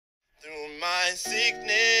my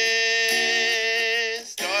sickness,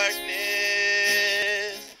 darkness,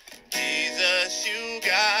 Jesus, you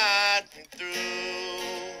got me through.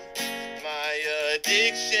 My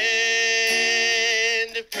addiction,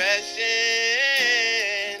 depression,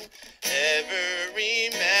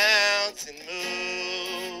 every mountain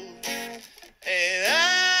move. And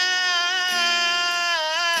I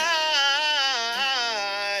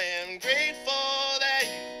am grateful that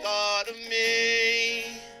you thought of me.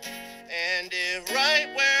 And if right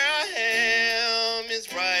where I am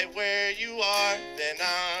is right where you are, then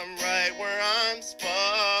I'm right where I'm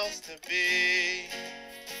supposed to be.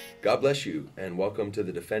 God bless you, and welcome to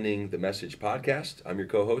the Defending the Message podcast. I'm your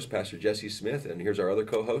co-host, Pastor Jesse Smith, and here's our other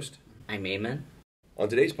co-host. I'm Eamon. On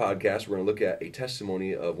today's podcast, we're going to look at a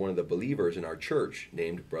testimony of one of the believers in our church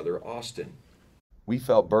named Brother Austin. We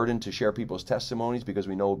felt burdened to share people's testimonies because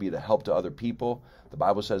we know it will be the help to other people. The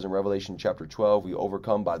Bible says in Revelation chapter 12, we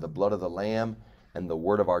overcome by the blood of the Lamb and the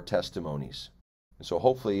word of our testimonies. And so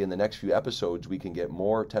hopefully in the next few episodes, we can get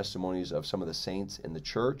more testimonies of some of the saints in the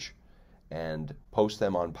church and post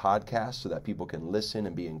them on podcasts so that people can listen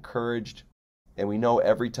and be encouraged. And we know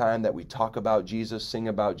every time that we talk about Jesus, sing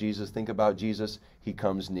about Jesus, think about Jesus, he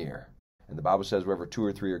comes near. And the Bible says, wherever two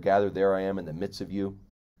or three are gathered, there I am in the midst of you.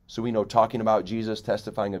 So we know talking about Jesus,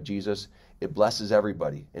 testifying of Jesus, it blesses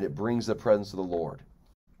everybody, and it brings the presence of the Lord.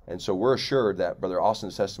 And so we're assured that Brother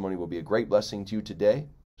Austin's testimony will be a great blessing to you today.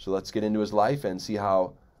 So let's get into his life and see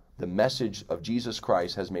how the message of Jesus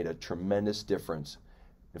Christ has made a tremendous difference.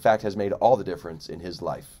 In fact, has made all the difference in his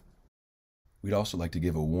life. We'd also like to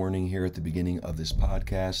give a warning here at the beginning of this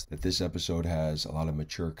podcast that this episode has a lot of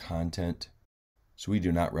mature content. So we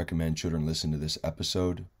do not recommend children listen to this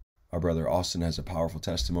episode. Our brother Austin has a powerful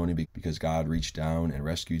testimony because God reached down and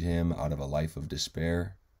rescued him out of a life of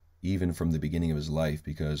despair, even from the beginning of his life,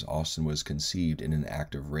 because Austin was conceived in an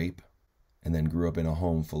act of rape and then grew up in a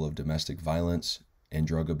home full of domestic violence and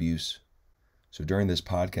drug abuse. So during this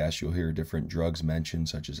podcast, you'll hear different drugs mentioned,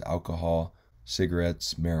 such as alcohol,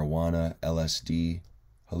 cigarettes, marijuana, LSD,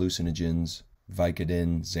 hallucinogens,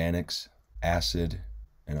 Vicodin, Xanax, acid,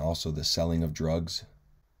 and also the selling of drugs.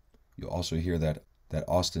 You'll also hear that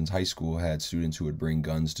Austin's high school had students who would bring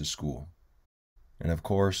guns to school. And of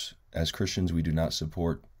course, as Christians, we do not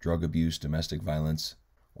support drug abuse, domestic violence,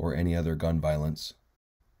 or any other gun violence.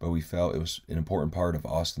 But we felt it was an important part of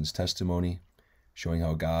Austin's testimony, showing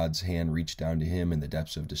how God's hand reached down to him in the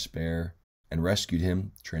depths of despair and rescued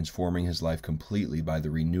him, transforming his life completely by the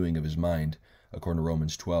renewing of his mind, according to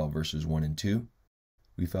Romans 12, verses 1 and 2.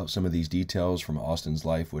 We felt some of these details from Austin's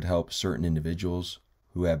life would help certain individuals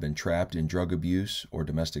who have been trapped in drug abuse or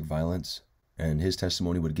domestic violence, and his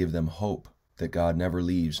testimony would give them hope that God never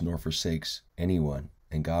leaves nor forsakes anyone,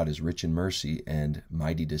 and God is rich in mercy and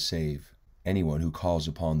mighty to save anyone who calls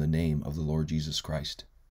upon the name of the Lord Jesus Christ.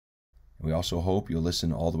 We also hope you'll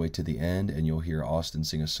listen all the way to the end and you'll hear Austin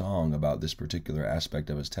sing a song about this particular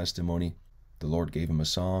aspect of his testimony. The Lord gave him a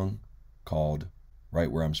song called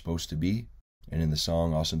Right Where I'm Supposed to Be. And in the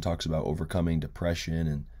song, Austin talks about overcoming depression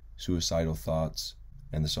and suicidal thoughts.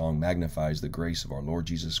 And the song magnifies the grace of our Lord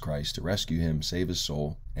Jesus Christ to rescue him, save his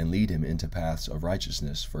soul, and lead him into paths of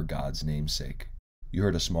righteousness for God's name's sake. You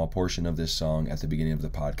heard a small portion of this song at the beginning of the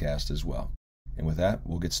podcast as well. And with that,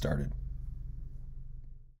 we'll get started.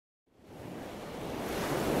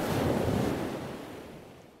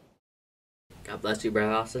 God bless you,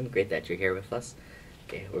 Brother Austin. Great that you're here with us.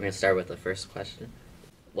 Okay, we're going to start with the first question.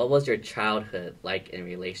 What was your childhood like in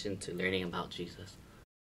relation to learning about Jesus?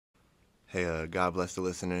 Hey, God bless the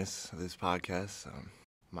listeners of this podcast.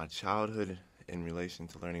 My childhood in relation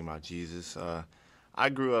to learning about Jesus, I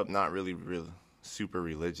grew up not really super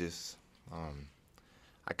religious.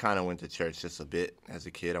 I kind of went to church just a bit as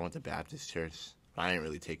a kid. I went to Baptist church, but I didn't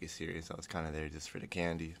really take it serious. I was kind of there just for the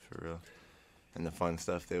candy, for real, and the fun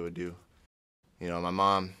stuff they would do. You know, my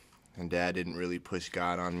mom and dad didn't really push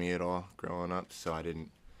God on me at all growing up, so I didn't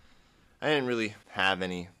really have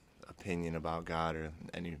any opinion about God or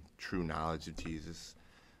any true knowledge of Jesus.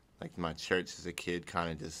 Like my church as a kid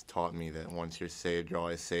kind of just taught me that once you're saved, you're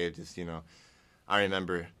always saved. Just, you know, I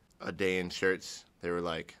remember a day in church, they were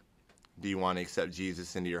like, do you want to accept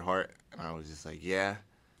Jesus into your heart? And I was just like, yeah. And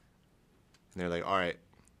they're like, all right,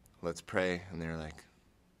 let's pray. And they're like,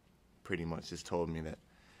 pretty much just told me that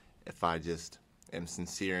if I just am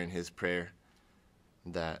sincere in his prayer,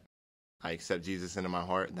 that I accept Jesus into my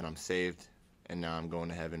heart, then I'm saved, and now I'm going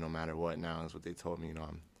to heaven no matter what. Now is what they told me. You know,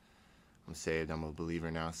 I'm saved. I'm a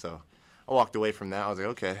believer now. So I walked away from that. I was like,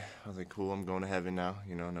 okay. I was like, cool. I'm going to heaven now.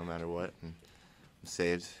 You know, no matter what. And I'm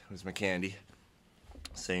saved. It was my candy.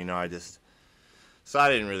 So you know, I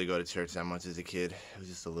didn't really go to church that much as a kid. It was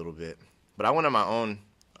just a little bit. But I went on my own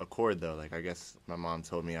accord, though. Like, I guess my mom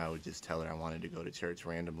told me I would just tell her I wanted to go to church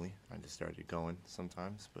randomly. I just started going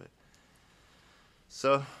sometimes. But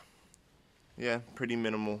so, yeah, pretty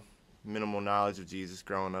minimal knowledge of Jesus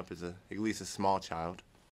growing up as at least a small child.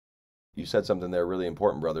 You said something there really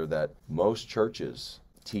important, brother, that most churches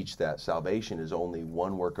teach that salvation is only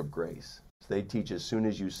one work of grace. They teach as soon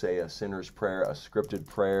as you say a sinner's prayer, a scripted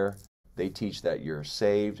prayer, they teach that you're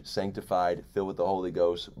saved, sanctified, filled with the Holy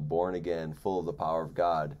Ghost, born again, full of the power of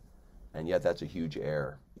God, and yet that's a huge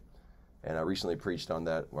error. And I recently preached on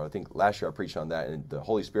that, or I think last year I preached on that, and the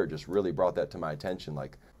Holy Spirit just really brought that to my attention,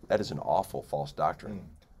 like, that is an awful false doctrine.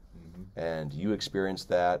 Mm-hmm. And you experienced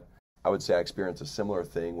that. I would say I experienced a similar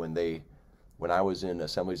thing when I was in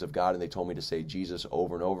Assemblies of God and they told me to say Jesus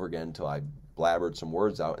over and over again until I blabbered some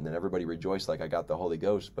words out, and then everybody rejoiced like I got the Holy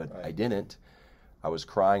Ghost, but right. I didn't. I was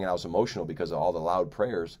crying and I was emotional because of all the loud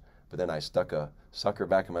prayers, but then I stuck a sucker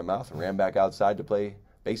back in my mouth and ran back outside to play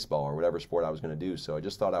baseball or whatever sport I was going to do. So I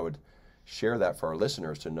just thought I would share that for our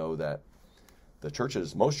listeners to know that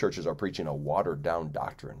most churches are preaching a watered down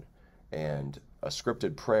doctrine, and a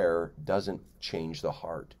scripted prayer doesn't change the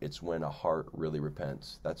heart. It's when a heart really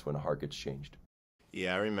repents. That's when a heart gets changed.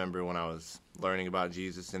 Yeah, I remember when I was learning about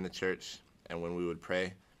Jesus in the church and when we would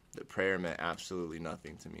pray, the prayer meant absolutely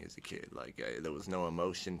nothing to me as a kid. Like, there was no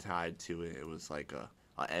emotion tied to it. It was like a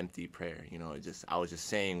empty prayer, you know. I was just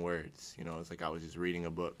saying words, you know. It's like I was just reading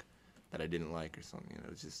a book that I didn't like or something. You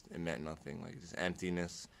know, it meant nothing, like just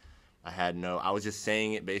emptiness. I was just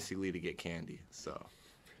saying it basically to get candy. So,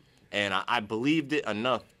 and I believed it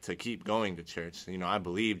enough to keep going to church. You know, I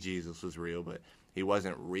believed Jesus was real, but he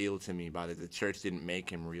wasn't real to me. The church didn't make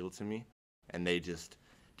him real to me, and they just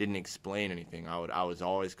didn't explain anything. I was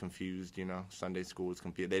always confused, you know. Sunday school was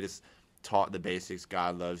confused. They just taught the basics.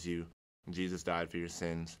 God loves you. Jesus died for your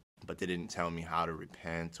sins. But they didn't tell me how to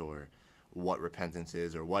repent or what repentance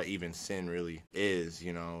is or what even sin really is,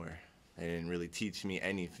 you know. Or they didn't really teach me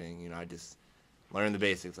anything. You know, I just learned the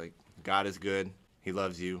basics. Like, God is good. He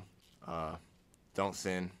loves you. Don't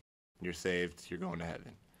sin. You're saved. You're going to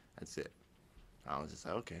heaven. That's it. I was just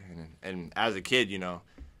like, okay. And as a kid, you know,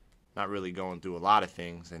 not really going through a lot of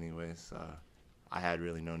things anyways. I had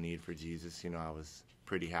really no need for Jesus. You know, I was a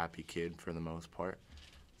pretty happy kid for the most part.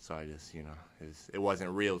 So I just, you know, it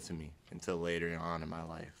wasn't real to me until later on in my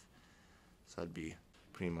life. So I'd be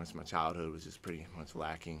pretty much, my childhood was just pretty much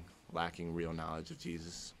lacking real knowledge of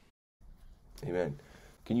Jesus. Amen.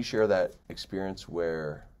 Can you share that experience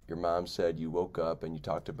where your mom said you woke up and you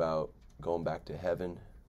talked about going back to heaven?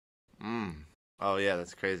 Oh, yeah,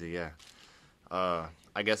 that's crazy, yeah.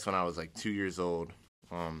 I guess when I was like 2 years old,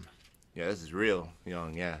 yeah, this is real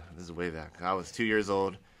young, yeah, this is way back. I was 2 years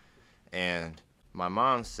old, and my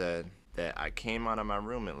mom said that I came out of my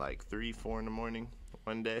room at like 3, 4 in the morning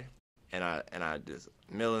one day, and I just,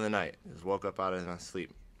 middle of the night, just woke up out of my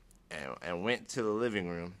sleep and went to the living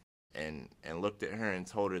room and looked at her and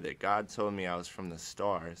told her that God told me I was from the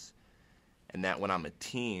stars and that when I'm a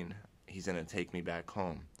teen, he's going to take me back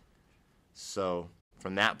home. So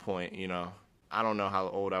from that point, you know, I don't know how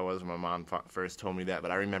old I was when my mom first told me that, but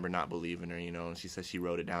I remember not believing her, you know, and she said she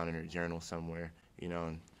wrote it down in her journal somewhere, you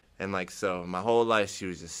know, and like, so my whole life she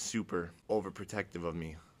was just super overprotective of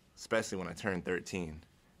me, especially when I turned 13,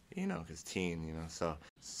 you know, because teen, you know, so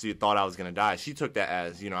she thought I was going to die. She took that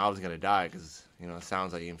as, you know, I was going to die because, you know, it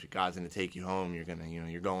sounds like if God's going to take you home, you're going to, you know,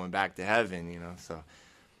 you're going back to heaven, you know, so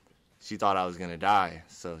she thought I was going to die,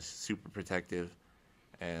 so super protective.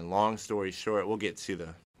 And long story short, we'll get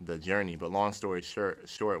to the journey, but long story short,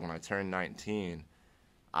 when I turned 19,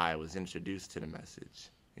 I was introduced to the message,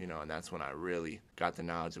 you know, and that's when I really got the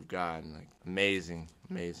knowledge of God, and like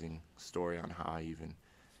amazing story on how I even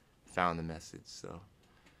found the message. So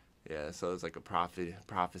yeah, so it's like a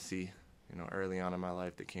prophecy, you know, early on in my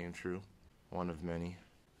life that came true, one of many.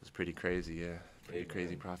 It was pretty crazy, yeah, pretty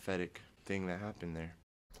crazy prophetic thing that happened there.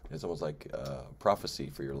 It's almost like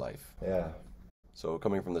prophecy for your life. Yeah. So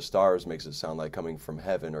coming from the stars makes it sound like coming from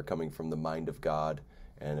heaven or coming from the mind of God.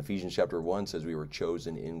 And Ephesians chapter 1 says we were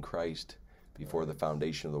chosen in Christ before the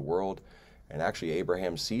foundation of the world. And actually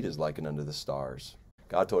Abraham's seed is likened unto the stars.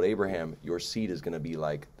 God told Abraham, your seed is going to be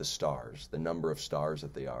like the stars, the number of stars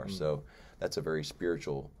that they are. So that's a very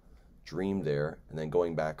spiritual dream there. And then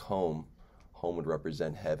going back home would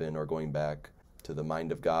represent heaven, or going back to the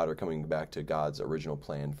mind of God, or coming back to God's original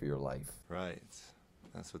plan for your life. Right.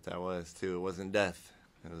 That's what that was, too. It wasn't death.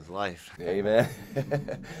 It was life. Amen.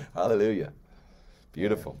 Hallelujah.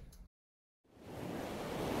 Beautiful.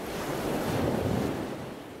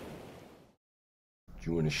 Do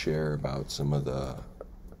you want to share about some of the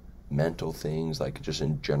mental things, like just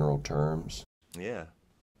in general terms? Yeah.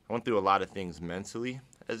 I went through a lot of things mentally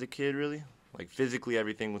as a kid, really. Like, physically,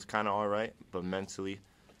 everything was kind of all right, but mentally,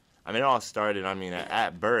 I mean, it all started, I mean,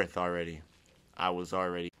 at birth already, I was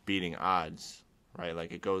already beating odds, right?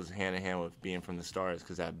 Like, it goes hand in hand with being from the stars,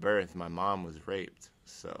 because at birth, my mom was raped,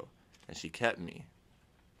 so, and she kept me.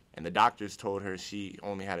 And the doctors told her she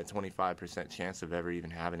only had a 25% chance of ever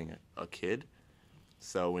even having a kid.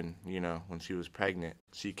 So when she was pregnant,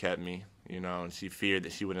 she kept me, and she feared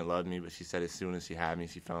that she wouldn't love me, but she said as soon as she had me,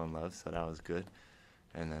 she fell in love, so that was good.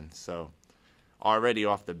 And then, so, already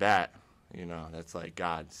off the bat, that's like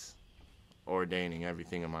God's ordaining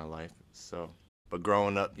everything in my life. So, but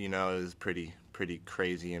growing up, it was pretty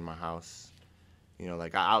crazy in my house.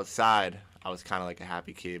 Like outside, I was kind of like a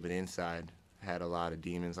happy kid, but inside, I had a lot of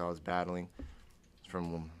demons I was battling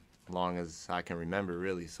from long as I can remember,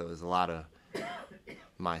 really. So there's a lot of,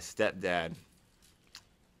 my stepdad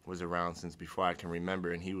was around since before I can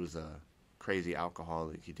remember, and he was a crazy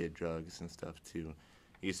alcoholic. He did drugs and stuff too.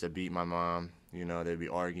 He used to beat my mom. They'd be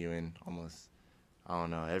arguing almost, I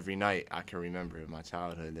don't know, every night I can remember in my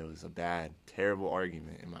childhood. There was a bad, terrible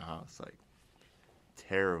argument in my house, like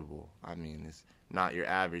terrible. I mean, it's not your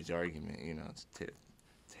average argument, it's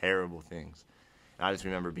terrible things. And I just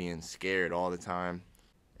remember being scared all the time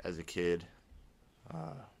as a kid.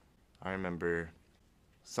 I remember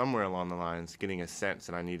somewhere along the lines getting a sense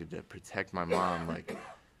that I needed to protect my mom, like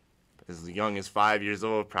as young as 5 years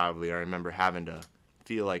old probably. I remember having to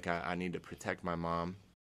feel like I need to protect my mom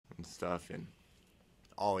and stuff, and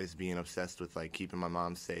always being obsessed with like keeping my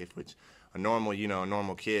mom safe, which a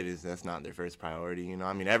normal kid that's not their first priority.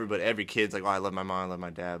 I mean, every kid's like, oh, I love my mom, I love my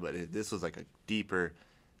dad, but this was like a deeper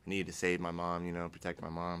need to save my mom, protect my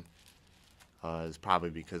mom. It's probably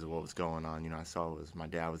because of what was going on. I saw what my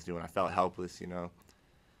dad was doing. I felt helpless,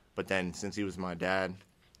 But then since he was my dad,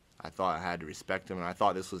 I thought I had to respect him, and I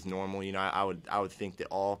thought this was normal. I would think that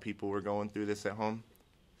all people were going through this at home.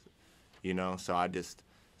 So I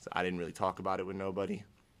didn't really talk about it with nobody.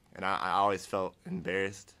 And I always felt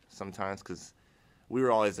embarrassed sometimes because we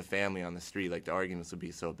were always a family on the street. Like, the arguments would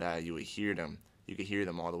be so bad, you would hear them. You could hear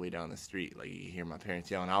them all the way down the street. Like, you could hear my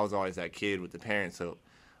parents yelling. I was always that kid with the parents, so,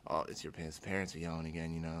 oh, it's your parents. Parents are yelling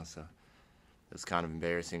again, So it was kind of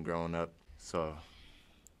embarrassing growing up. So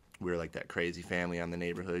we were like that crazy family on the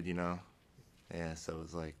neighborhood, Yeah, so it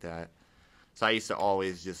was like that. So I used to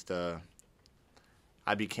always just,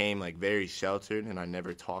 I became like very sheltered, and I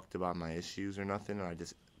never talked about my issues or nothing. And I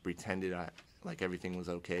just pretended like everything was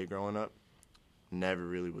okay growing up. Never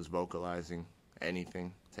really was vocalizing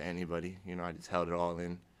anything to anybody. I just held it all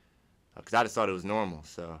in because I just thought it was normal.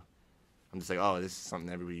 So I'm just like, oh, this is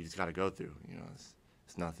something everybody just got to go through.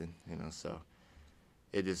 It's nothing. So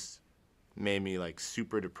it just made me like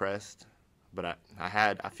super depressed. But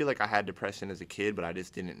I feel like I had depression as a kid, but I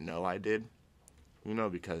just didn't know I did.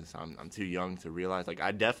 Because I'm too young to realize. Like,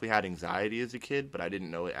 I definitely had anxiety as a kid, but I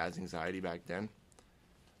didn't know it as anxiety back then.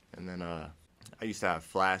 And then I used to have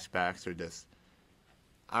flashbacks or just,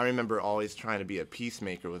 I remember always trying to be a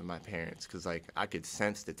peacemaker with my parents because, like, I could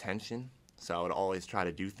sense the tension. So I would always try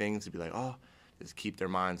to do things to be like, oh, just keep their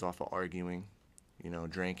minds off of arguing,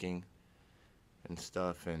 drinking and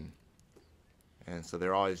stuff. And so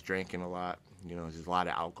they're always drinking a lot, just a lot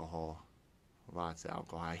of alcohol. Lots of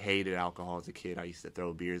alcohol. I hated alcohol as a kid. I used to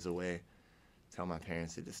throw beers away, tell my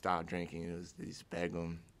parents to just stop drinking. It was just beg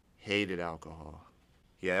them. Hated alcohol.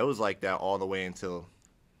 Yeah, it was like that all the way until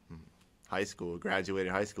high school,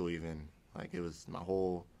 graduated high school even. Like, it was my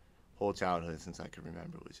whole childhood since I can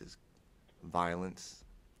remember, was just violence.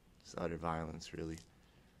 Just utter violence, really.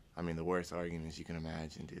 I mean, the worst arguments you can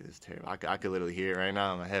imagine, dude. It's terrible. I could literally hear it right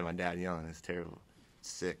now in my head, my dad yelling. It's terrible. It's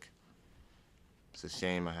sick. It's a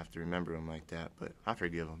shame I have to remember him like that, but I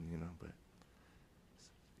forgive him, but it's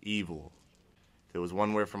evil. There was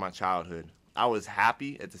one word for my childhood. I was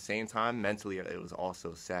happy at the same time. Mentally, it was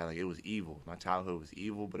also sad. Like, it was evil. My childhood was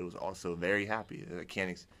evil, but it was also very happy.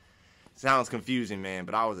 Sounds confusing, man,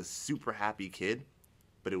 but I was a super happy kid,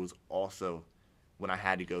 but it was also, when I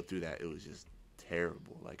had to go through that, it was just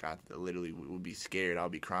terrible. Like, I literally would be scared. I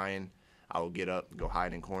would be crying. I would get up, go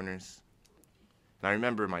hide in corners. And I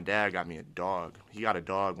remember my dad got me a dog. He got a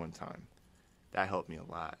dog one time. That helped me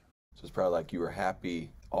a lot. So it's probably like you were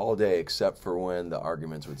happy all day except for when the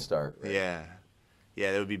arguments would start, right? Yeah.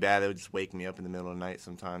 Yeah, it would be bad. They would just wake me up in the middle of the night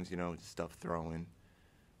sometimes, just stuff throwing,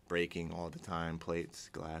 breaking all the time, plates,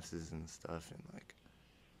 glasses, and stuff. And, like,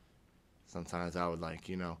 sometimes I would, like,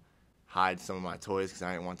 hide some of my toys because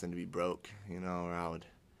I didn't want them to be broke, or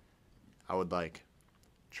I would like,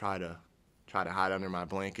 try to hide under my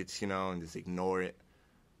blankets, and just ignore it.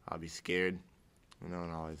 I'll be scared, and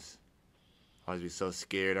always be so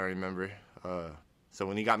scared. I remember So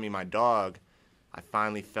when he got me my dog, I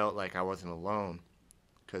finally felt like I wasn't alone,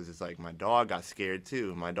 because it's like my dog got scared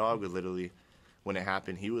too. My dog would literally, when it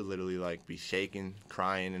happened, he would literally like be shaking,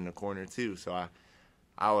 crying in the corner too. So I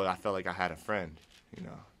felt like I had a friend, you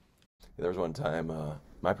know. There was one time,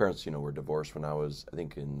 my parents, were divorced when I was, I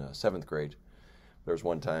think, in 7th grade. There was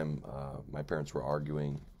one time my parents were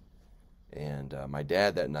arguing, and my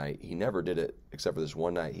dad that night, he never did it except for this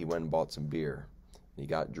one night. He went and bought some beer. He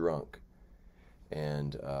got drunk,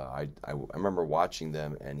 and I remember watching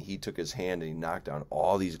them, and he took his hand and he knocked down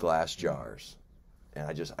all these glass jars, and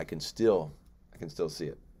I can still see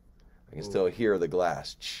it. I can still hear the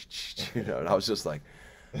glass, and I was just like,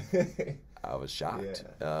 I was shocked.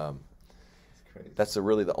 Yeah. That's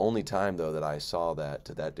really the only time, though, that I saw that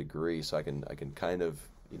to that degree. So I can kind of,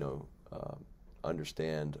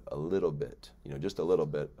 understand a little bit, just a little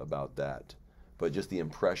bit about that. But just the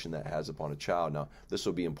impression that has upon a child. Now, this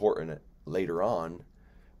will be important later on,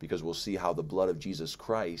 because we'll see how the blood of Jesus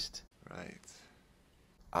Christ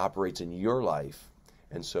operates in your life.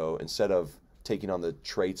 And so instead of taking on the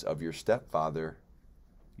traits of your stepfather,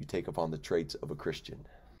 you take upon the traits of a Christian.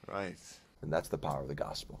 Right. And that's the power of the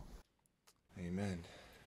gospel. Amen.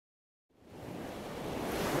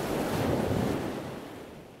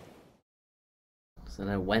 So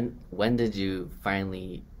then when did you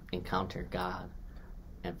finally encounter God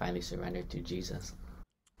and finally surrender to Jesus?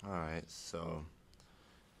 All right, so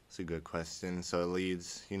it's a good question. So it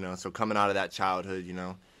leads, so coming out of that childhood,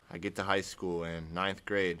 I get to high school, and 9th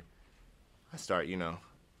grade, I start, you're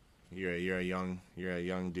a young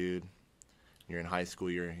dude. You're in high school,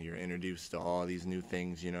 you're introduced to all these new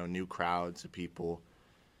things, new crowds of people.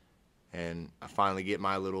 And I finally get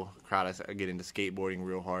my little crowd. I get into skateboarding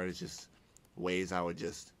real hard. It's just ways I would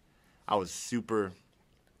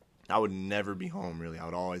never be home, really. I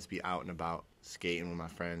would always be out and about skating with my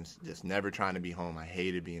friends, just never trying to be home. I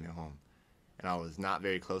hated being at home. And I was not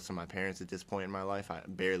very close to my parents at this point in my life. I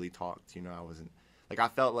barely talked, I wasn't, I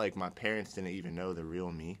felt like my parents didn't even know the real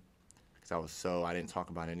me, because I didn't talk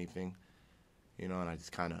about anything. And I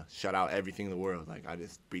just kind of shut out everything in the world. I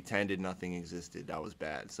just pretended nothing existed. That was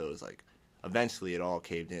bad. So it was eventually it all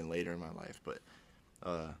caved in later in my life. But,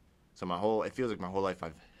 it feels like my whole life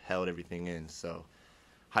I've held everything in. So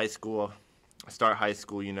I start high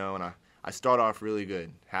school, and I start off really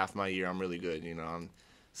good. Half my year I'm really good,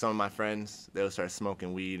 some of my friends, they'll start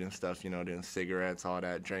smoking weed and stuff, doing cigarettes, all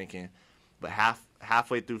that, drinking. But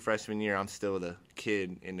halfway through freshman year, I'm still the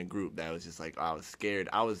kid in the group that was just I was scared.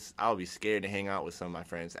 I would be scared to hang out with some of my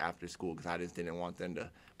friends after school, because I just didn't want them to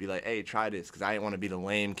be like, hey, try this, because I didn't want to be the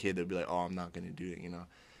lame kid that would be like, oh, I'm not going to do it,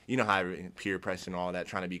 You know how peer pressure and all that,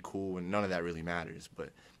 trying to be cool, and none of that really matters. But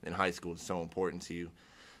in high school, it's so important to you.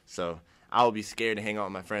 So I would be scared to hang out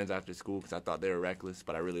with my friends after school, because I thought they were reckless,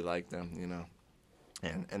 but I really liked them,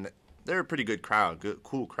 And they're a pretty good crowd,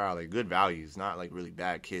 cool crowd, good values, not really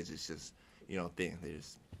bad kids. It's just, they're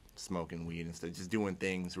just smoking weed and stuff, just doing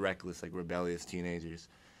things reckless, rebellious teenagers.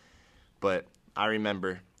 But I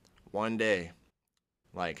remember one day,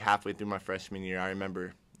 halfway through my freshman year, I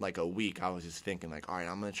remember a week, I was just thinking all right,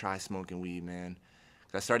 I'm going to try smoking weed, man.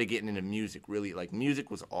 'Cause I started getting into music, really.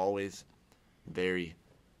 Music was always very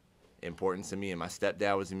important to me, and my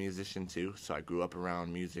stepdad was a musician too, so I grew up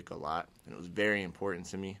around music a lot, and it was very important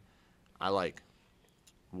to me. I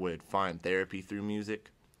would find therapy through music.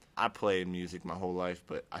 I played music my whole life,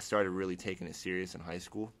 but I started really taking it serious in high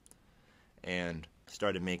school, and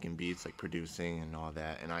started making beats, producing and all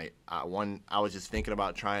that. And I was just thinking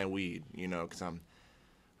about trying weed, because I'm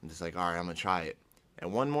just all right, I'm gonna try it.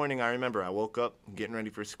 And one morning, I remember I woke up getting ready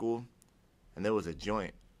for school, and there was a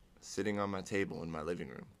joint sitting on my table in my living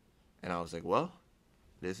room, and I was like, well,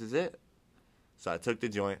 this is it. So I took the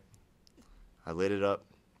joint, I lit it up,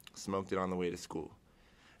 smoked it on the way to school.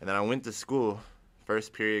 And then I went to school,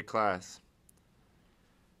 first period class,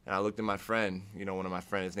 and I looked at my friend, one of my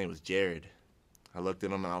friends, his name was Jared. I looked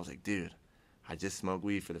at him and I was like, dude, I just smoked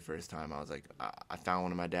weed for the first time. I was like, I found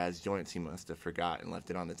one of my dad's joints. He must have forgot and left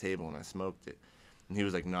it on the table, and I smoked it. And he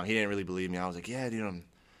was like, no, he didn't really believe me. I was like, yeah, dude.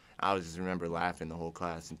 I was just remember laughing the whole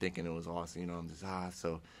class and thinking it was awesome. I'm just,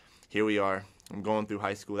 so here we are. I'm going through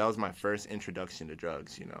high school. That was my first introduction to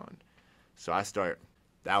drugs, And so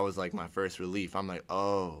that was my first relief. I'm like,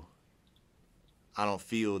 oh, I don't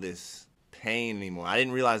feel this pain anymore. I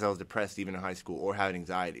didn't realize I was depressed even in high school or had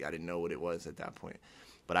anxiety. I didn't know what it was at that point.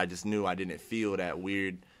 But I just knew I didn't feel that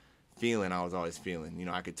weird feeling I was always feeling.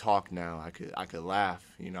 I could talk now. I could laugh.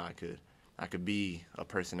 I could be a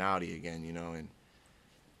personality again, And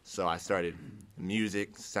so I started,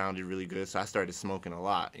 music sounded really good. So I started smoking a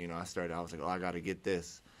lot. I was like, oh, I got to get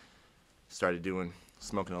this. Started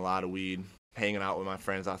smoking a lot of weed. hanging out with my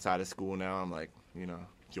friends outside of school now. I'm like,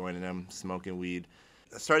 joining them, smoking weed.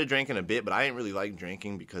 I started drinking a bit, but I didn't really like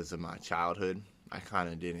drinking because of my childhood. I kind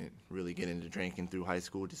of didn't really get into drinking through high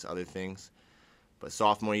school, just other things. But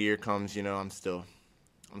sophomore year comes, I'm still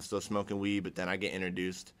smoking weed, but then I get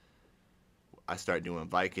introduced. I start doing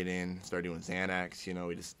Vicodin, start doing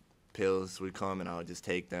Xanax, pills would come and I would just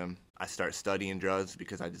take them. I start studying drugs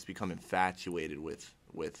because I just become infatuated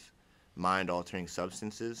with mind-altering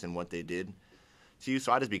substances and what they did to you.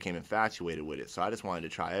 So I just became infatuated with it. So I just wanted to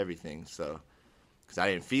try everything. So, because I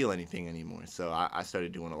didn't feel anything anymore. So I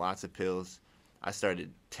started doing lots of pills. I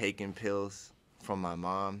started taking pills from my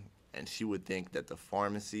mom, and she would think that the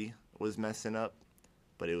pharmacy was messing up,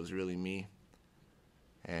 but it was really me.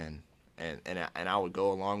 And I would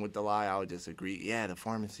go along with the lie. I would just agree, yeah, the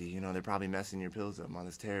pharmacy, they're probably messing your pills up, Mom.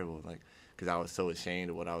 That's terrible. Like, because I was so ashamed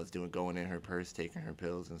of what I was doing, going in her purse, taking her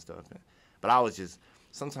pills and stuff. But I was just,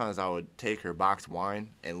 sometimes I would take her boxed wine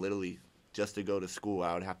and literally just to go to school,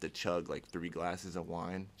 I would have to chug like 3 glasses of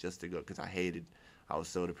wine just to go, because I was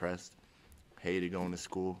so depressed, hated going to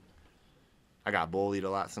school. I got bullied a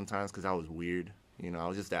lot sometimes because I was weird. I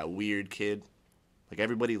was just that weird kid. Like,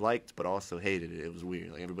 everybody liked, but also hated it. It was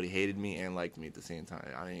weird. Like, everybody hated me and liked me at the same time.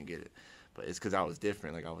 I didn't get it. But it's because I was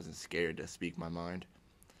different. Like, I wasn't scared to speak my mind.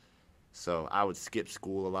 So I would skip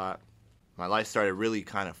school a lot. My life started really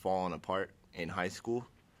kind of falling apart in high school.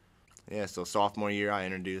 Yeah, so sophomore year, I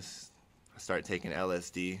started taking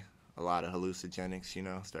LSD, a lot of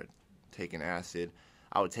hallucinogenics, start taking acid.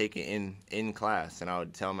 I would take it in class, and I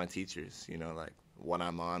would tell my teachers, like, what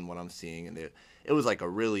I'm on, what I'm seeing. And it was like a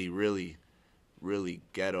really, really, really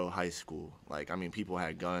ghetto high school. Like, I mean, people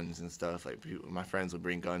had guns and stuff. Like, my friends would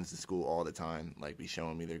bring guns to school all the time, like, be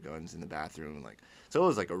showing me their guns in the bathroom. Like, so it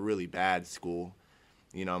was like a really bad school.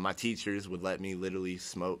 My teachers would let me literally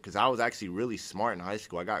smoke because I was actually really smart in high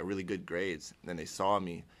school. I got really good grades, and they saw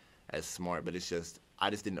me as smart, but I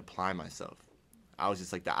just didn't apply myself. I was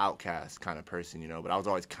just like the outcast kind of person, but I was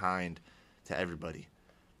always kind to everybody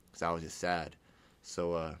because I was just sad.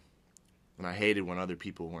 So, and I hated when other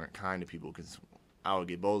people weren't kind to people because I would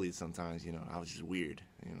get bullied sometimes, I was just weird,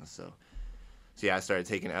 so yeah, I started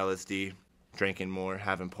taking LSD, drinking more,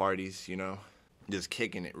 having parties, just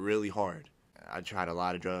kicking it really hard. I tried a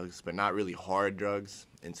lot of drugs, but not really hard drugs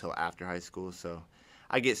until after high school. So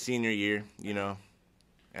I get senior year,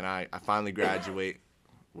 and I finally graduate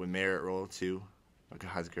with merit roll too. Oh,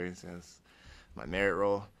 God's grace, yes. My merit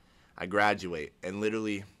roll. I graduate, and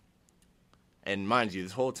literally, and mind you,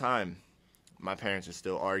 this whole time, my parents are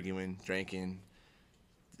still arguing, drinking.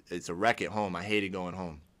 It's a wreck at home. I hated going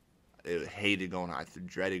home. I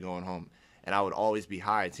dreaded going home. And I would always be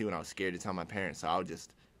high, too, and I was scared to tell my parents. So I would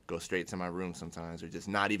just go straight to my room sometimes or just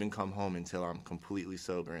not even come home until I'm completely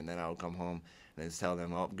sober. And then I would come home and just tell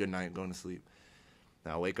them, oh, good night, I'm going to sleep.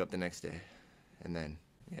 Then I'll wake up the next day and then,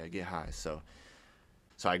 get high. So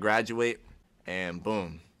I graduate, and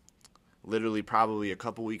boom, literally probably a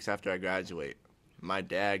couple weeks after I graduate, my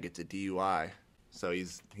dad gets a DUI. So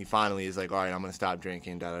he finally is like, all right, I'm going to stop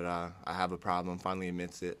drinking, da-da-da. I have a problem, finally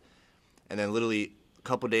admits it. And then literally a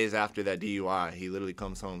couple days after that DUI, he literally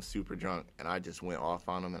comes home super drunk, and I just went off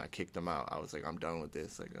on him, and I kicked him out. I was like, I'm done with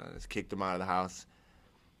this. Like, I just kicked him out of the house.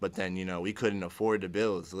 But then, we couldn't afford the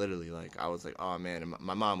bills, literally. Like, I was like, oh, man. And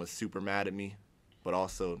my mom was super mad at me, but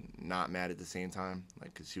also not mad at the same time,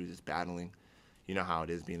 like, because she was just battling. You know how it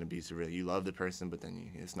is being abusive, really. You love the person, but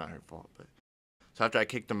then it's not her fault. But so after I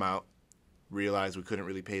kicked him out, realized we couldn't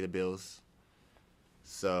really pay the bills.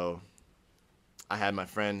 So I had my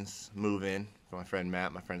friends move in, my friend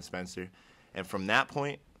Matt, my friend Spencer. And from that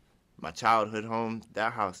point, my childhood home,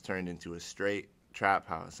 that house turned into a straight trap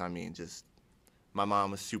house. I mean, just my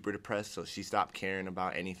mom was super depressed, so she stopped caring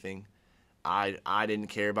about anything. I didn't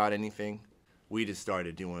care about anything. We just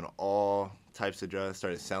started doing all types of drugs,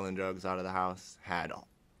 started selling drugs out of the house, had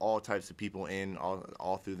all types of people in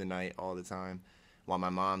all through the night, all the time, while my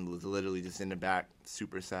mom was literally just in the back,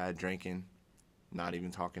 super sad, drinking, not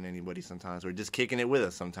even talking to anybody sometimes, or just kicking it with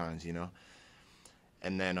us sometimes,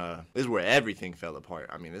 And then this is where everything fell apart.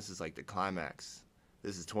 I mean, this is like the climax.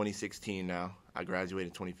 This is 2016 now. I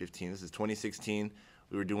graduated 2015. This is 2016.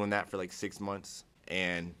 We were doing that for like 6 months,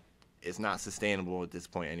 and it's not sustainable at this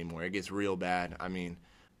point anymore. It gets real bad. I mean,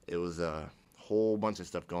 it was a whole bunch of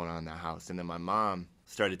stuff going on in that house. And then my mom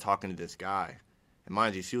started talking to this guy. And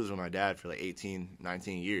mind you, she was with my dad for like 18,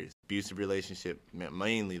 19 years. Abusive relationship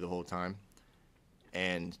mainly the whole time.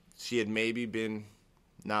 And she had maybe been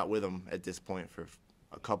not with him at this point for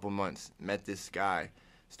a couple months. Met this guy,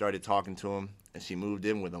 started talking to him, and she moved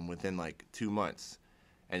in with him within like 2 months.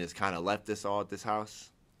 And just kind of left us all at this house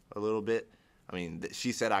a little bit. I mean,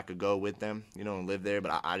 she said I could go with them, you know, and live there,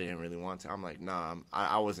 but I didn't really want to. I'm like, nah,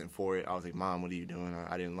 I wasn't for it. I was like, Mom, what are you doing?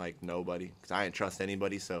 I didn't like nobody because I didn't trust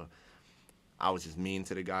anybody, so I was just mean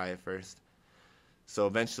to the guy at first. So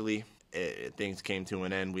eventually, things came to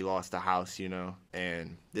an end. We lost the house, you know,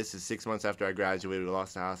 and this is 6 months after I graduated. We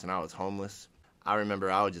lost the house, and I was homeless. I remember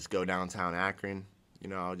I would just go downtown Akron, you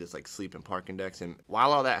know, I would just like sleep in parking decks. And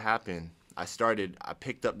while all that happened, I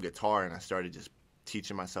picked up guitar, and I started just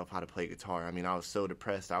teaching myself how to play guitar. I mean, I was so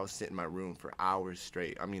depressed. I was sitting in my room for hours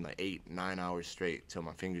straight. I mean, like 8, 9 hours straight till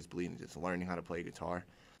my fingers bleeding, just learning how to play guitar.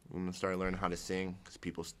 And I started learning how to sing because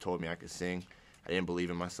people told me I could sing. I didn't believe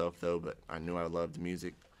in myself, though, but I knew I loved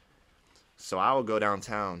music. So I would go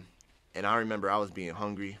downtown, and I remember I was being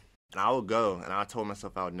hungry, and I would go, and I told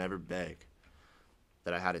myself I would never beg,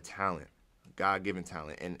 that I had a talent, a God-given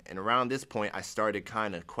talent. And around this point, I started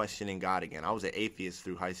kind of questioning God again. I was an atheist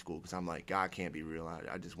through high school because I'm like, God can't be real.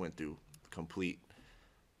 I just went through complete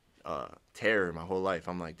terror my whole life.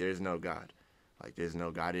 I'm like, there's no God. Like, there's no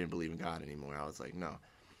God. I didn't believe in God anymore. I was like, no.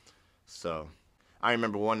 So I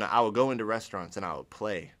remember one night I would go into restaurants and I would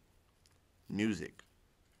play music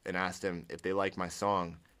and ask them if they liked my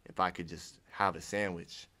song, if I could just have a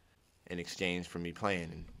sandwich in exchange for me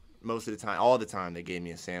playing. And most of the time, all the time, they gave me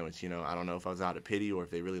a sandwich. You know, I don't know if I was out of pity or if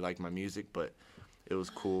they really liked my music, but it was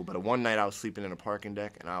cool. But one night I was sleeping in a parking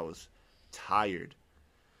deck and I was tired.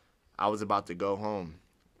 I was about to go home.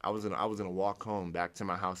 I was gonna walk home back to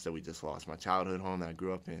my house that we just lost, my childhood home that I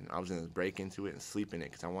grew up in. I was gonna break into it and sleep in it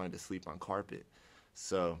because I wanted to sleep on carpet.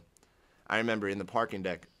 So I remember in the parking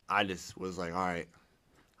deck, I just was like, all right.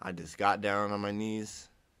 I just got down on my knees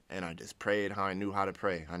and I just prayed how I knew how to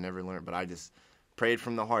pray. I never learned, but I just prayed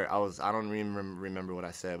from the heart. I don't even remember what I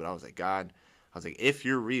said, but I was like, God, I was like, if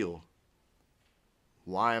you're real,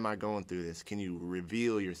 why am I going through this? Can you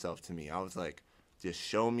reveal yourself to me? I was like, just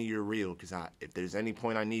show me you're real, because if there's any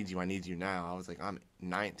point I need you now. I was like, I'm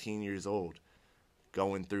 19 years old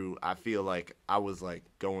going through, I feel like I was like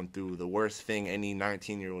going through the worst thing any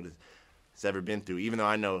 19-year-old has ever been through, even though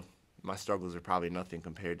I know my struggles are probably nothing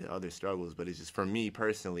compared to other struggles, but it's just, for me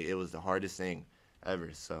personally, it was the hardest thing ever.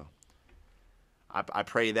 So I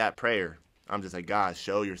pray that prayer. I'm just like, God,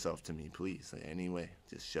 show yourself to me, please. Like, anyway,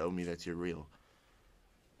 just show me that you're real.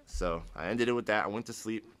 So I ended it with that. I went to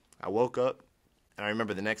sleep. I woke up, and I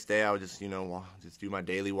remember the next day I would just, just do my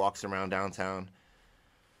daily walks around downtown.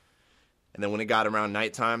 And then when it got around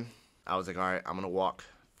nighttime, I was like, all right, I'm going to walk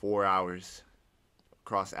 4 hours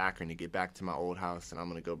across Akron to get back to my old house, and I'm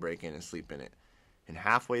going to go break in and sleep in it. And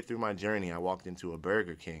halfway through my journey, I walked into a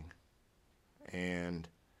Burger King, and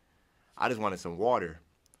I just wanted some water.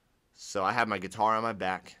 So I had my guitar on my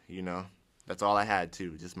back, That's all I had,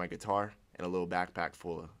 too, just my guitar and a little backpack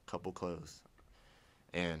full of a couple clothes.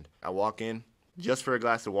 And I walk in just for a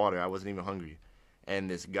glass of water. I wasn't even hungry. And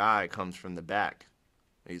this guy comes from the back.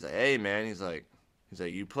 He's like, hey, man. He's like,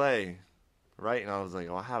 you play, right? And I was like,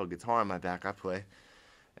 oh, I have a guitar on my back. I play.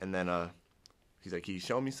 And then he's like, can you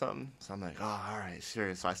show me something? So I'm like, oh, all right,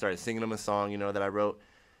 sure. So I started singing him a song, that I wrote.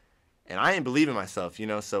 And I didn't believe in myself,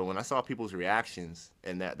 So when I saw people's reactions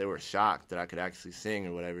and that they were shocked that I could actually sing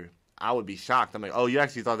or whatever, I would be shocked. I'm like, oh, you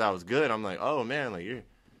actually thought that was good? I'm like, oh, man,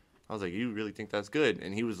 I was like, you really think that's good?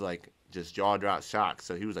 And he was like, just jaw dropped shocked.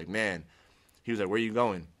 So he was like, man, where are you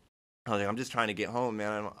going? I was like, I'm just trying to get home,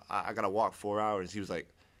 man. I got to walk 4 hours. He was like,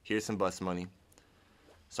 here's some bus money.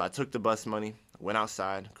 So I took the bus money, went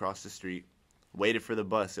outside, across the street, waited for the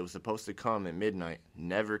bus. It was supposed to come at midnight.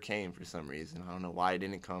 Never came for some reason. I don't know why it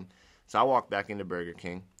didn't come. So I walked back into Burger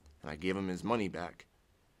King, and I gave him his money back.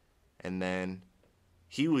 And then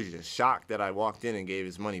he was just shocked that I walked in and gave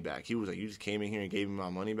his money back. He was like, you just came in here and gave me my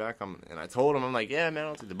money back? And I told him, I'm like, yeah,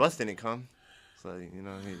 man, the bus didn't come. So,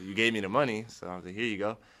 you gave me the money. So I was like, here you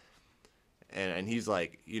go. And he's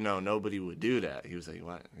like, nobody would do that. He was like,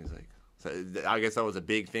 what? He's like, so I guess that was a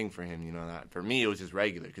big thing for him, that for me it was just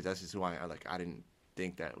regular because that's just who I didn't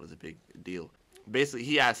think that was a big deal. Basically,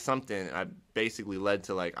 he asked something, and I basically led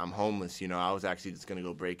to I'm homeless, I was actually just going to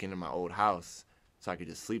go break into my old house so I could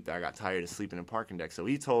just sleep there. I got tired of sleeping in a parking deck. So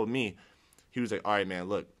he told me, he was like, all right, man,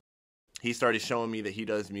 look. He started showing me that he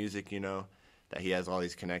does music, that he has all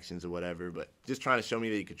these connections or whatever, but just trying to show me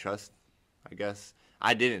that he could trust, I guess.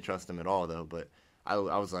 I didn't trust him at all, though, but I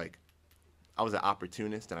was like, I was an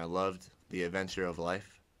opportunist, and I loved the adventure of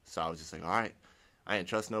life. So I was just like, all right, I didn't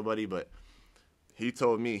trust nobody, but he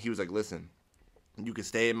told me, he was like, listen, you can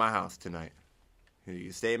stay in my house tonight. You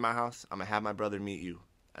can stay in my house. I'm going to have my brother meet you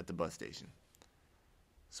at the bus station.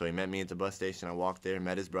 So he met me at the bus station. I walked there,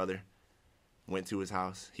 met his brother, went to his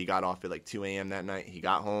house. He got off at 2 a.m. that night. He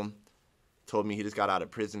got home, told me he just got out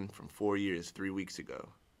of prison from 4 years, 3 weeks ago.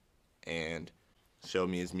 And showed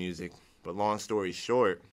me his music. But long story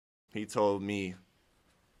short, he told me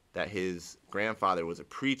that his grandfather was a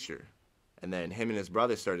preacher. And then him and his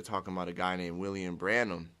brother started talking about a guy named William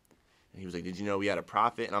Branham. And he was like, did you know we had a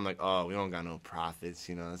prophet? And I'm like, oh, we don't got no prophets,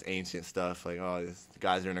 that's ancient stuff. Like, oh, the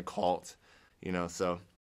guys are in a cult, So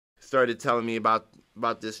started telling me about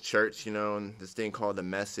this church, and this thing called The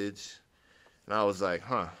Message. And I was like,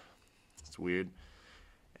 huh, it's weird.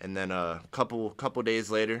 And then a couple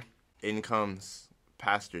days later, in comes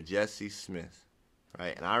Pastor Jesse Smith,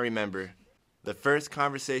 right? And I remember the first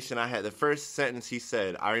conversation I had, the first sentence he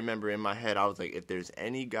said, I remember in my head, I was like, if there's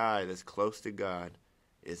any guy that's close to God,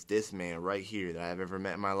 it's this man right here that I've ever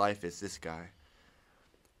met in my life. It's this guy.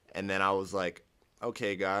 And then I was like,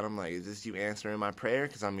 okay, God, I'm like, is this you answering my prayer?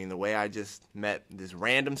 Because, the way I just met this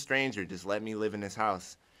random stranger just let me live in his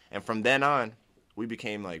house. And from then on, we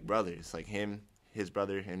became like brothers, like him, his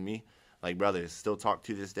brother, and me, like brothers, still talk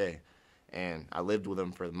to this day. And I lived with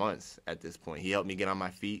him for months at this point. He helped me get on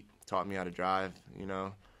my feet, taught me how to drive,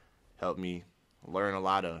 helped me learn a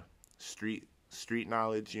lot of street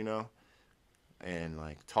knowledge, and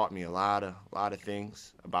like taught me a lot of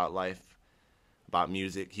things about life, about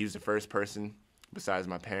music. He was the first person besides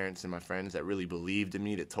my parents and my friends that really believed in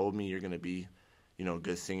me, that told me you're going to be, a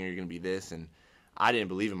good singer, you're going to be this. And I didn't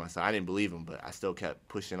believe in myself. I didn't believe him, but I still kept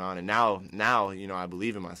pushing on. And now, I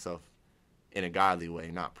believe in myself in a godly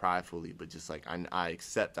way, not pridefully, but just like I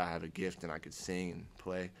accept I have a gift and I could sing and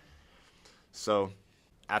play. So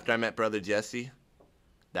after I met Brother Jesse,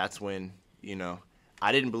 that's when,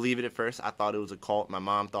 I didn't believe it at first. I thought it was a cult. My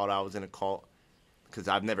mom thought I was in a cult because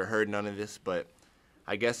I've never heard none of this. But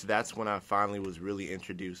I guess that's when I finally was really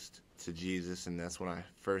introduced to Jesus, and that's when I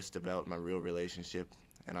first developed my real relationship.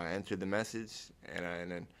 And I entered The Message,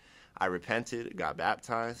 and then I repented, got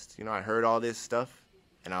baptized. I heard all this stuff,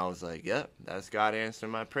 and I was like, yep, that's God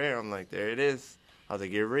answering my prayer. I'm like, there it is. I was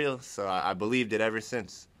like, you're real. So I believed it ever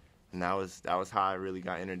since. And that was how I really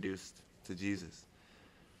got introduced to Jesus.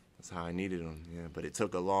 That's how I needed him, yeah. But it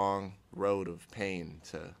took a long road of pain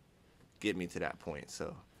to get me to that point.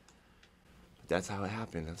 So that's how it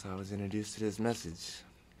happened. That's how I was introduced to this message.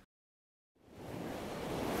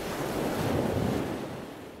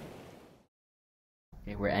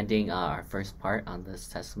 Okay, we're ending our first part on this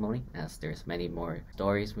testimony, as there's many more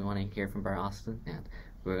stories we want to hear from Brother Austin, and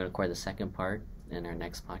we're going to record the second part in our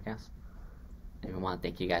next podcast. And we want to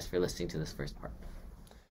thank you guys for listening to this first part.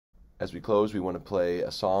 As we close, we want to play a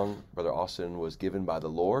song Brother Austin was given by the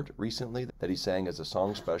Lord recently that he sang as a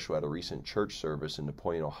song special at a recent church service in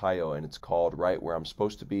Napoleon, Ohio, and it's called Right Where I'm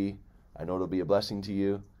Supposed to Be. I know it'll be a blessing to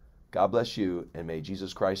you. God bless you, and may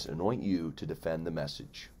Jesus Christ anoint you to defend the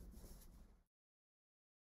message.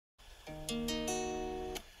 Okay,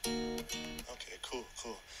 cool.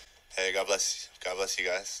 Hey, God bless you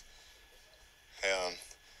guys. Hey,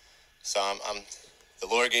 so I'm the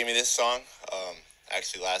Lord gave me this song,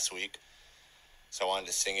 actually last week, so I wanted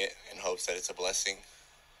to sing it in hopes that it's a blessing.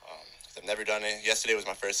 'Cause I've never done it. Yesterday was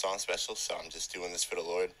my first song special, so I'm just doing this for the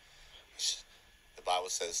Lord. The Bible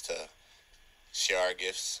says to share our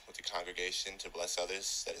gifts with the congregation, to bless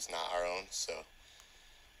others that is not our own. So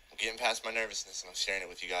I'm getting past my nervousness and I'm sharing it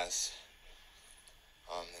with you guys.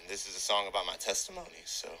 And this is a song about my testimony,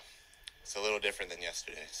 so it's a little different than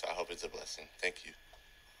yesterday, so I hope it's a blessing. Thank you.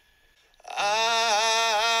 I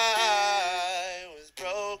was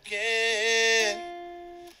broken.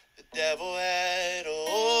 The devil had a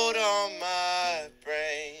hold on my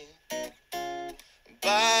brain.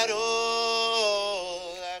 Bottle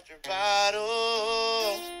after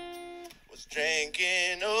bottle was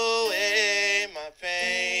drinking away my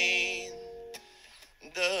pain.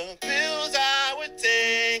 The pills I would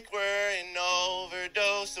take were an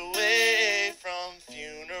overdose away from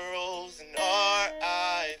funerals and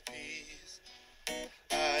RIPs.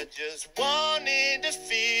 I just wanted to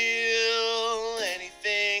feel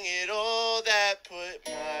anything at all that put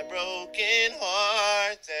my broken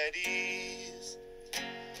heart at ease.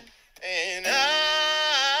 And I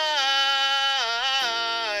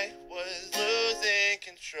was losing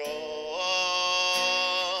control.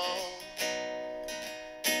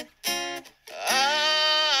 I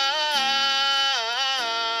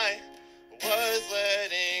was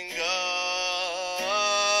letting go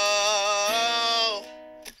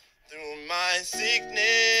through my sickness,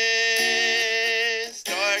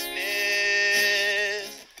 darkness.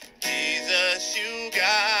 Jesus, you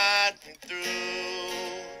got me through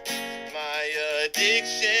my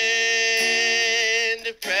addiction,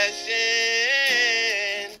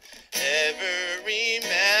 depression, every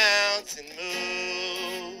mountain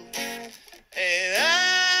move. And I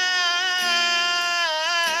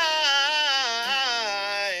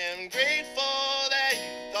am grateful that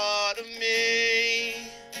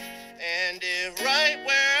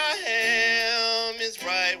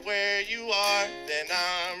are, then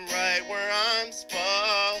I'm right where I'm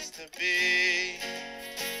supposed to be.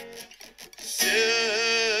 Suicide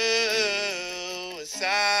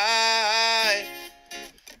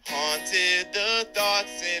haunted the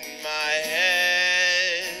thoughts in my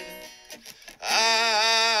head.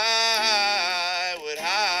 I would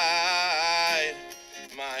hide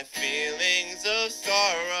my feelings of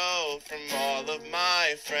sorrow from all of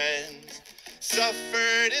my friends.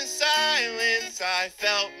 Suffered in silence, I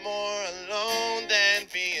felt more alone than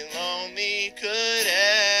being lonely could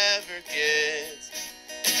ever get.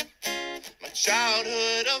 My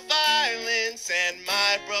childhood of violence and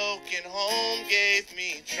my broken home gave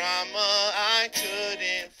me trauma I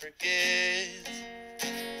couldn't forget.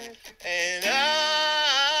 And I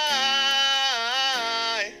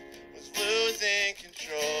was losing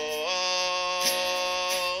control.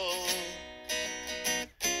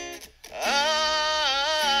 I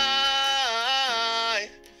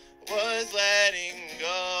was letting go.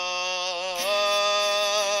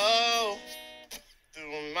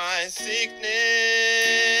 Through my sickness,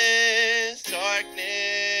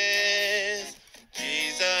 darkness,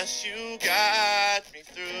 Jesus, you got me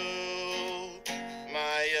through.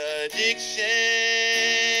 My addiction,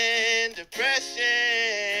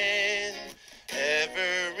 depression,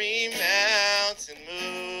 every mountain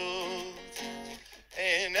moved.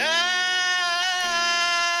 And I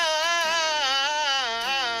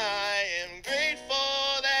am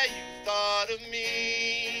grateful that you thought of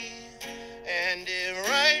me. And if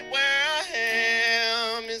right where I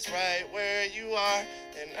am is right where you are,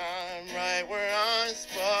 then I'm right where I'm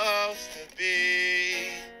supposed to be.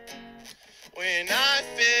 When I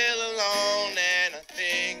feel alone and I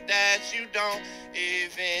think that you don't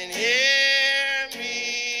even hear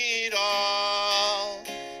me at all,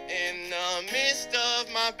 in the midst of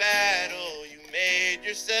my battle, you made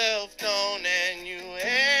yourself known and you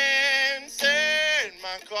answered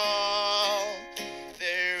my call.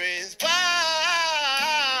 There is power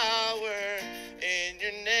in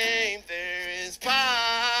your name. There is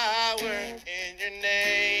power in your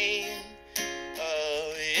name.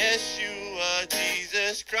 Oh, Yeshua,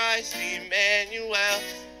 Jesus Christ, Emmanuel.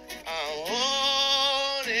 I'm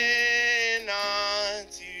holding on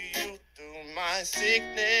to you through my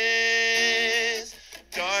sickness,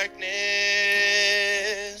 darkness,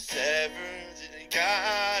 ever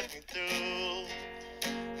got me through.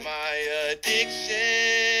 My addiction,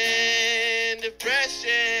 depression,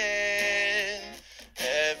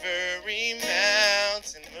 every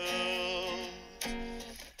mountain moved.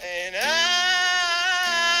 And I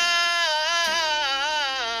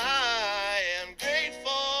am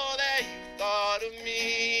grateful that you thought of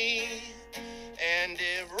me. And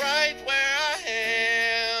if right where I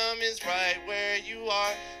am is right where you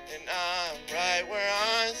are, then I'm right where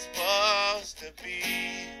I'm supposed to be.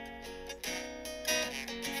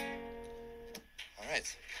 All right.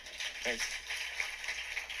 Thanks.